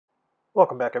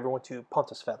Welcome back everyone to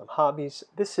Pontos Fathom Hobbies.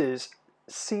 This is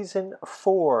Season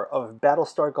 4 of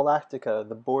Battlestar Galactica,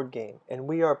 the board game, and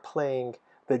we are playing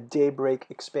the Daybreak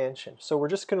expansion. So we're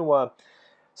just going to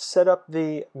set up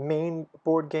the main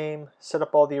board game, set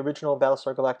up all the original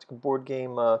Battlestar Galactica board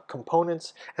game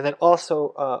components, and then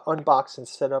also unbox and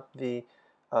set up the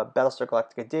Battlestar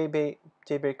Galactica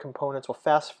Daybreak components. We'll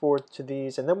fast forward to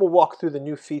these, and then we'll walk through the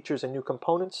new features and new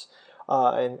components.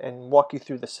 And walk you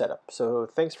through the setup. So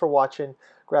thanks for watching.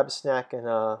 Grab a snack and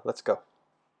let's go.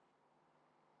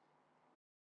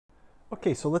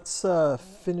 Okay, so let's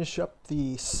finish up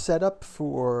the setup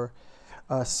for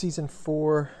Season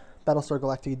 4 Battlestar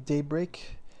Galactica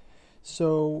Daybreak.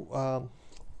 So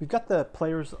we've got the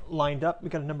players lined up.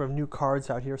 We've got a number of new cards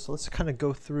out here. So let's kind of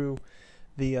go through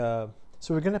the...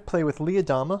 So we're going to play with Lee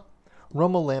Adama,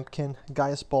 Romo Lampkin,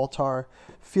 Gaius Baltar,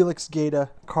 Felix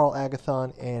Gaeta, Carl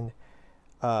Agathon, and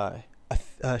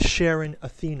Sharon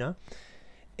Athena,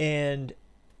 and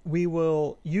we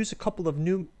will use a couple of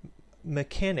new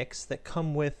mechanics that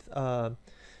come with the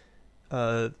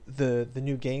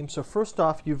new game. So first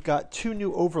off, you've got two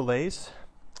new overlays.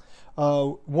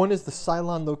 One is the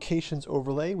Cylon locations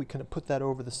overlay. We can put that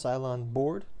over the Cylon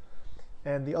board,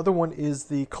 and the other one is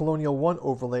the Colonial 1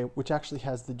 overlay, which actually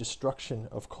has the destruction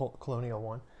of Colonial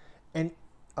 1,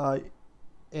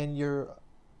 and you're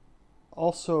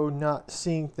also not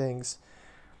seeing things.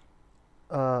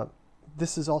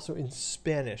 This is also in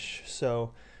Spanish,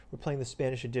 so we're playing the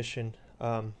Spanish edition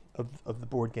of the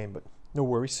board game, but no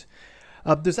worries.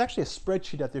 There's actually a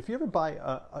spreadsheet out there. If you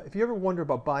ever wonder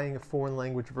about buying a foreign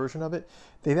language version of it,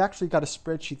 they've actually got a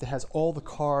spreadsheet that has all the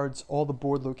cards, all the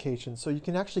board locations, so you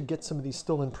can actually get some of these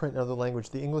still in print in other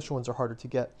language. The English ones are harder to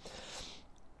get.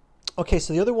 Okay,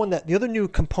 so the other new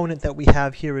component that we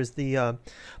have here is the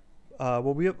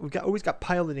we've always got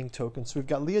piloting tokens. So we've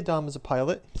got Lee Adam as a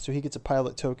pilot, so he gets a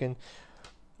pilot token.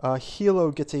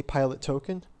 Hilo gets a pilot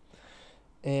token,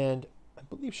 and I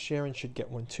believe Sharon should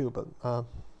get one too, but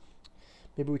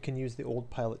maybe we can use the old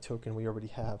pilot token we already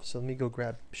have. So let me go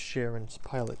grab Sharon's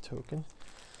pilot token.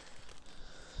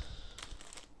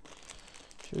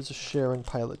 Here's a Sharon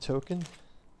pilot token.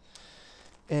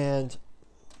 And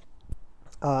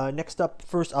next up,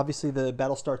 first, obviously the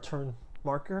Battlestar turn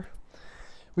marker.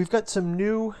 We've got some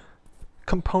new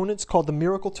components called the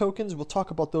Miracle Tokens. We'll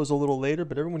talk about those a little later,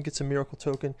 but everyone gets a Miracle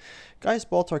Token. Gaius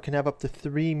Baltar can have up to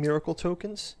 3 Miracle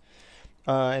Tokens.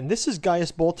 And this is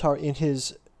Gaius Baltar in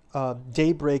his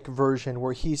Daybreak version,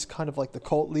 where he's kind of like the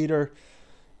cult leader,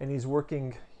 and he's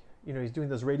working, he's doing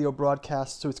those radio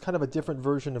broadcasts, so it's kind of a different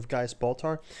version of Gaius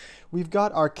Baltar. We've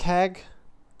got our CAG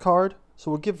card, so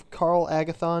we'll give Carl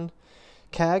Agathon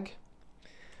CAG.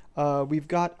 We've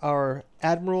got our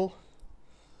Admiral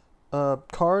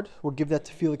card. We'll give that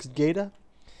to Felix Gaeta,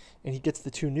 and he gets the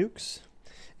 2 nukes.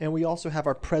 And we also have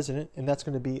our president, and that's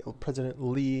going to be President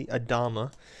Lee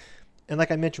Adama. And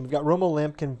like I mentioned, we've got Romo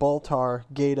Lampkin, Baltar,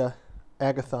 Gaeta,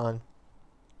 Agathon,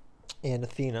 and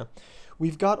Athena.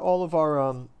 We've got all of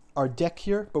our deck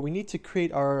here, but we need to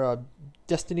create our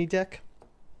Destiny deck.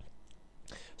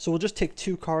 So we'll just take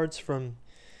 2 cards from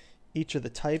each of the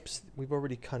types. We've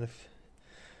already kind of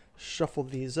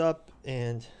shuffled these up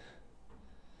and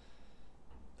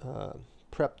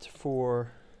prepped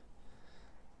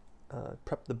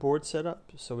the board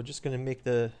setup. So we're just going to make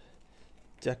the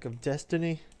deck of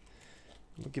Destiny.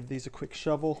 We'll give these a quick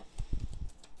shovel.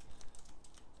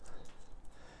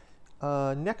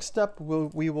 Next up,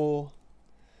 we will.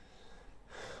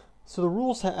 So the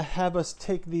rules have us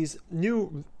take these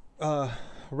new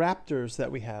raptors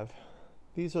that we have.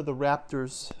 These are the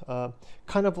raptors,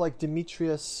 kind of like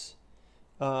Demetrius'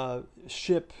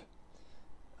 ship.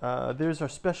 There's our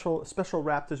special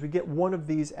raptors. We get 1 of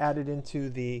these added into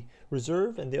the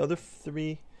reserve, and the other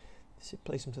 3,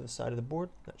 place them to the side of the board.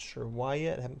 Not sure why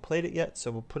yet. I haven't played it yet, so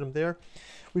we'll put them there.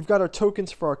 We've got our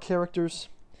tokens for our characters.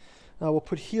 We'll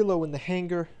put Hilo in the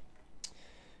hangar,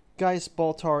 Gaius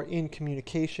Baltar in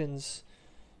communications,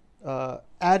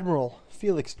 Admiral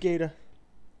Felix Gaeta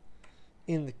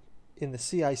in the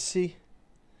CIC,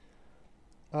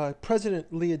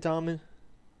 President Lee Adaman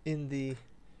in the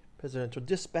Presidential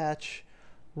Dispatch,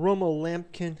 Romo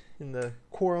Lampkin in the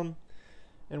Quorum,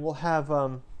 and we'll have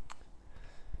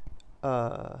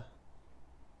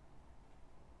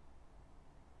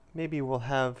maybe we'll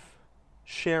have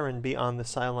Sharon be on the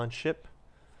Cylon ship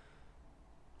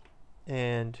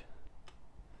and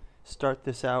start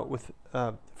this out with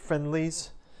friendlies.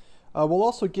 We'll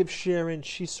also give Sharon,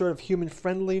 she's sort of human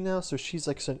friendly now, so she's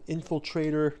like an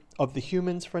infiltrator of the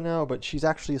humans for now, but she's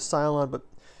actually a Cylon, but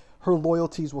her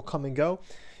loyalties will come and go.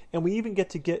 And we even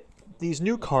get these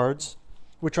new cards,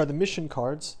 which are the mission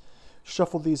cards,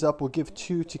 shuffle these up. We'll give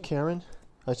 2 to Karen.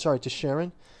 Sorry, to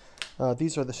Sharon.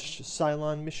 These are the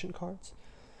Cylon mission cards.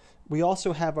 We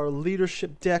also have our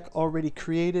leadership deck already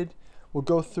created. We'll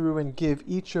go through and give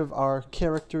each of our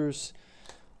characters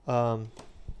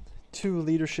 2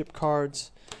 leadership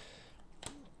cards.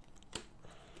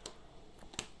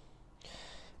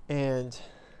 And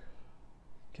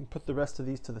can put the rest of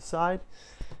these to the side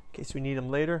in case we need them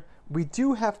later. We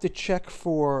do have to check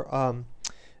for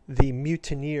the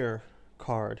Mutineer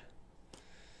card.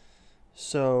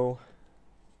 So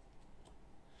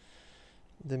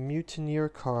the Mutineer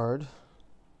card,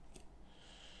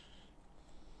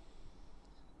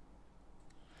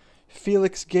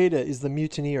 Felix Gaeta is the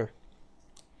Mutineer.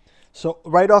 So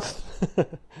right off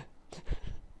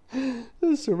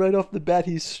right off the bat,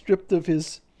 he's stripped of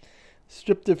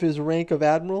his rank of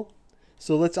admiral.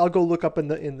 So I'll go look up in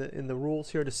the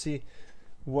rules here to see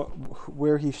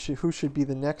who should be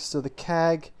the next. So the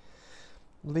CAG,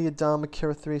 Leodama,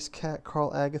 Karathrace,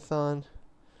 Carl Agathon.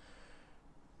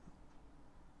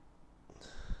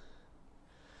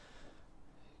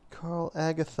 Carl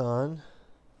Agathon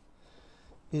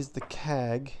is the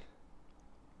CAG.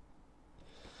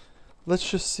 Let's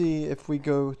just see if we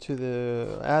go to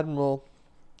the admiral.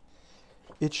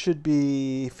 It should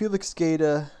be Felix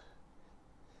Gaeta.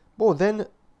 Oh, then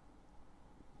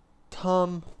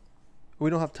Tom.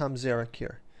 We don't have Tom Zarek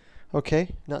here. Okay,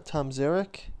 not Tom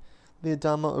Zarek.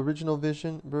 Leodama original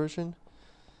version.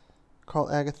 Carl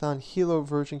Agathon Hilo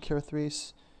version.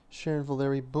 Karathrace. Sharon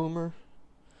Valeri Boomer.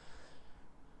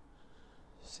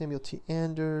 Samuel T.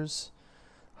 Anders.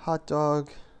 Hot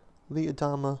Dog.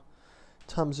 Leodama.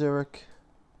 Tom Zarek.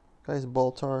 Gaius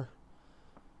Baltar.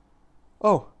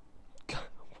 Oh. Are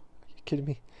you kidding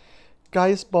me?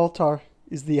 Gaius Baltar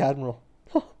is the admiral.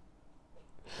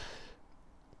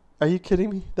 Are you kidding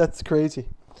me? That's crazy.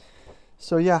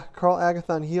 So yeah, Carl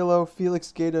Agathon Hilo,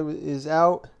 Felix Gaeta is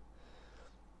out.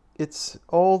 It's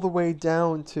all the way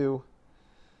down to...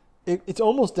 It's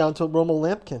almost down to Romo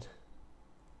Lampkin.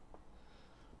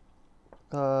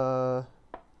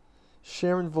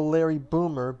 Sharon Valeri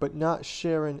Boomer, but not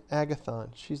Sharon Agathon.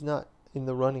 She's not in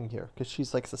the running here because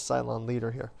she's like the Cylon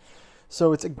leader here.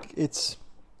 So it's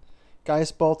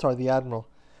Gaius Baltar, the admiral.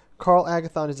 Carl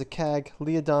Agathon is a CAG.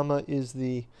 Leodama is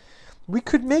the... We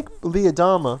could make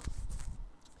Leodama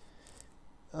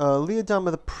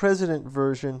the president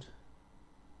version.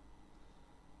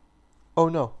 Oh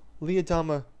no,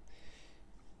 Leodama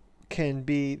can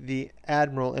be the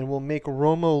admiral, and we'll make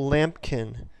Romo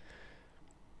Lampkin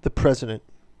the president.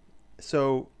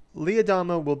 So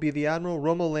Leodama will be the admiral.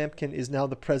 Romo Lampkin is now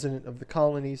the president of the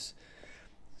colonies.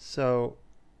 So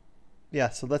yeah,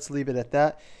 so let's leave it at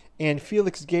that. And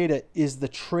Felix Gaeta is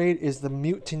the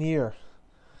mutineer.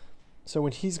 So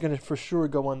when he's going to for sure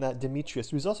go on that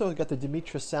Demetrius. We've also got the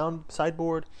Demetrius sound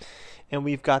sideboard, and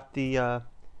we've got the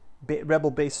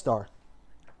Rebel Base Star.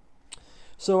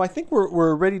 So I think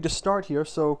we're ready to start here.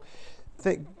 So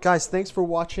guys, thanks for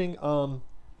watching.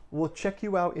 We'll check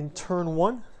you out in turn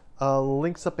 1.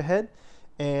 Links up ahead,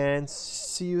 and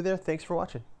see you there. Thanks for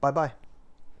watching. Bye-bye.